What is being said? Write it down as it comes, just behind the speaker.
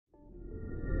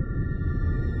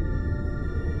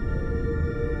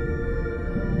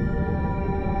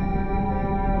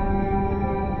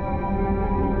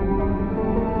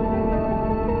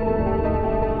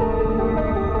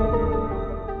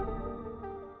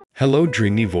Hello,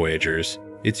 dreamy voyagers.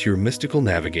 It's your mystical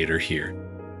navigator here.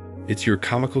 It's your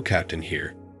comical captain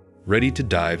here, ready to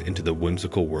dive into the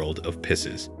whimsical world of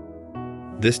Pisces.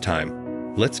 This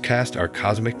time, let's cast our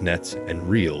cosmic nets and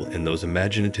reel in those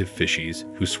imaginative fishies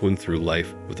who swim through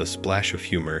life with a splash of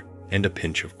humor and a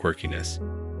pinch of quirkiness.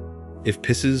 If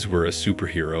Pisces were a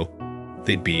superhero,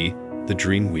 they'd be the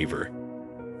dream weaver,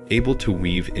 able to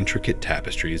weave intricate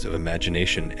tapestries of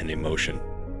imagination and emotion,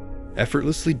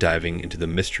 effortlessly diving into the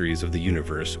mysteries of the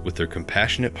universe with their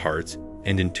compassionate hearts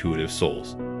and intuitive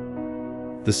souls.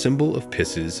 The symbol of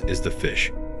Pisces is the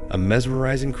fish, a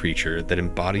mesmerizing creature that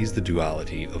embodies the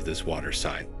duality of this water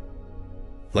sign.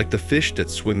 Like the fish that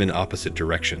swim in opposite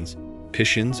directions,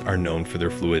 Pisces are known for their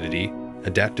fluidity,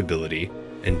 adaptability,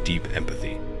 and deep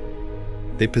empathy.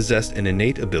 They possess an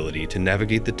innate ability to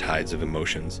navigate the tides of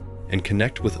emotions and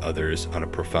connect with others on a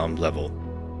profound level,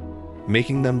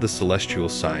 making them the celestial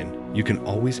sign you can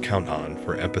always count on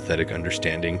for empathetic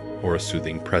understanding or a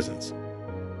soothing presence.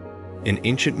 In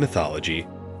ancient mythology,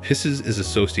 Pisces is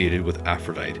associated with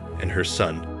Aphrodite and her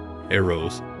son,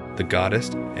 Eros, the goddess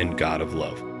and god of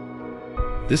love.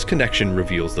 This connection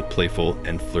reveals the playful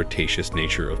and flirtatious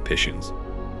nature of Pisces,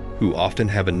 who often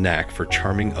have a knack for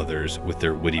charming others with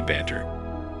their witty banter.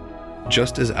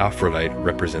 Just as Aphrodite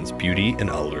represents beauty and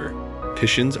allure,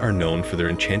 Pisces are known for their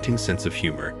enchanting sense of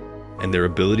humor and their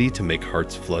ability to make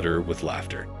hearts flutter with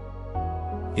laughter.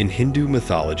 In Hindu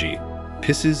mythology,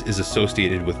 Pisces is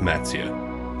associated with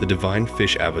Matsya, the divine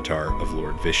fish avatar of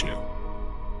Lord Vishnu.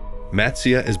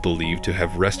 Matsya is believed to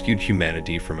have rescued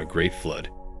humanity from a great flood,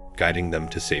 guiding them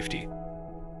to safety.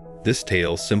 This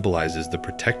tale symbolizes the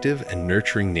protective and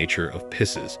nurturing nature of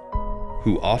Pisces,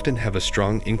 who often have a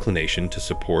strong inclination to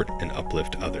support and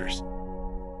uplift others.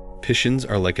 Pisces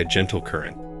are like a gentle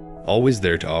current, always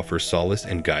there to offer solace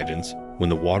and guidance when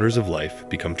the waters of life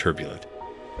become turbulent.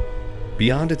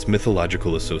 Beyond its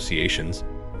mythological associations,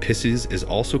 Pisces is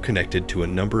also connected to a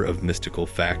number of mystical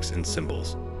facts and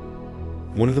symbols.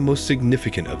 One of the most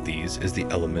significant of these is the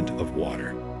element of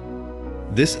water.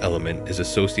 This element is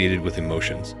associated with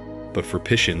emotions, but for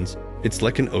Pisces, it's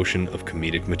like an ocean of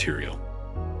comedic material.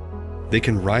 They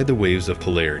can ride the waves of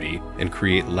polarity and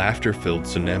create laughter-filled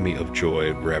tsunami of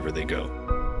joy wherever they go.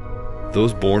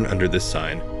 Those born under this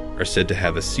sign are said to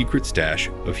have a secret stash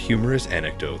of humorous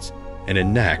anecdotes and a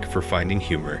knack for finding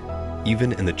humor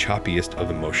even in the choppiest of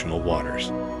emotional waters.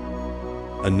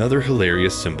 Another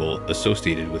hilarious symbol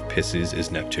associated with Pisces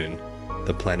is Neptune,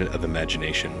 the planet of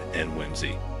imagination and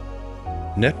whimsy.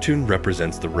 Neptune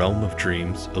represents the realm of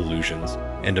dreams, illusions,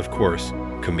 and of course,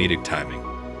 comedic timing.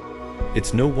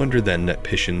 It's no wonder then that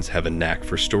Pisces have a knack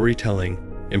for storytelling,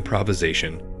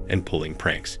 improvisation, and pulling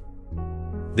pranks.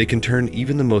 They can turn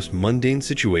even the most mundane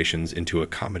situations into a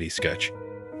comedy sketch,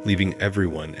 leaving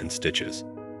everyone in stitches.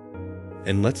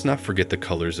 And let's not forget the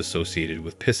colors associated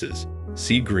with Pisces: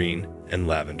 sea green and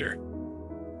lavender.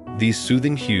 These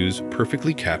soothing hues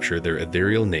perfectly capture their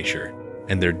ethereal nature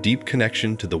and their deep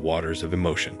connection to the waters of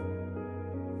emotion.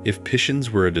 If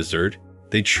Pisces were a dessert,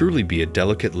 they'd surely be a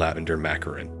delicate lavender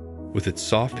macaron, with its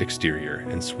soft exterior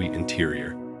and sweet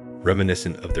interior,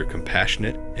 reminiscent of their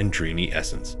compassionate and dreamy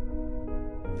essence.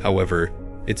 However,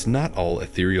 it's not all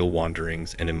ethereal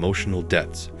wanderings and emotional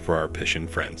depths for our Pisces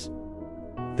friends.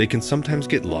 They can sometimes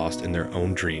get lost in their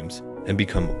own dreams and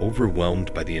become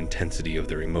overwhelmed by the intensity of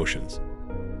their emotions.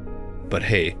 But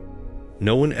hey,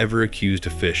 no one ever accused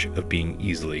a fish of being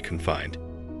easily confined.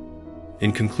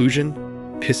 In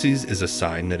conclusion, Pisces is a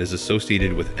sign that is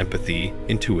associated with empathy,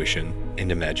 intuition,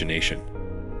 and imagination.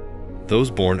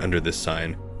 Those born under this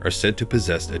sign are said to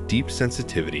possess a deep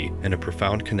sensitivity and a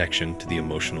profound connection to the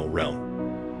emotional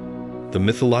realm. The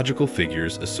mythological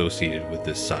figures associated with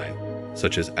this sign,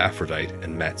 such as Aphrodite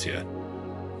and Matsya,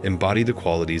 embody the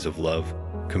qualities of love,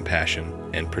 compassion,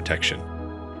 and protection.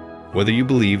 Whether you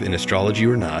believe in astrology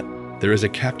or not, there is a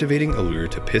captivating allure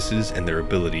to Pisces and their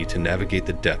ability to navigate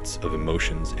the depths of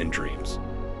emotions and dreams.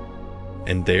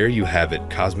 And there you have it,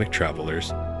 cosmic travelers,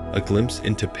 a glimpse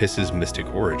into Pisces' mystic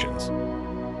origins.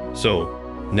 So,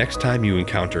 next time you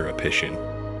encounter a Pisces,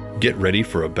 get ready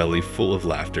for a belly full of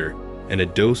laughter and a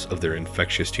dose of their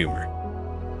infectious humor.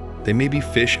 They may be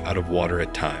fish out of water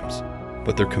at times,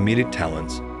 but their comedic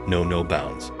talents know no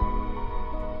bounds.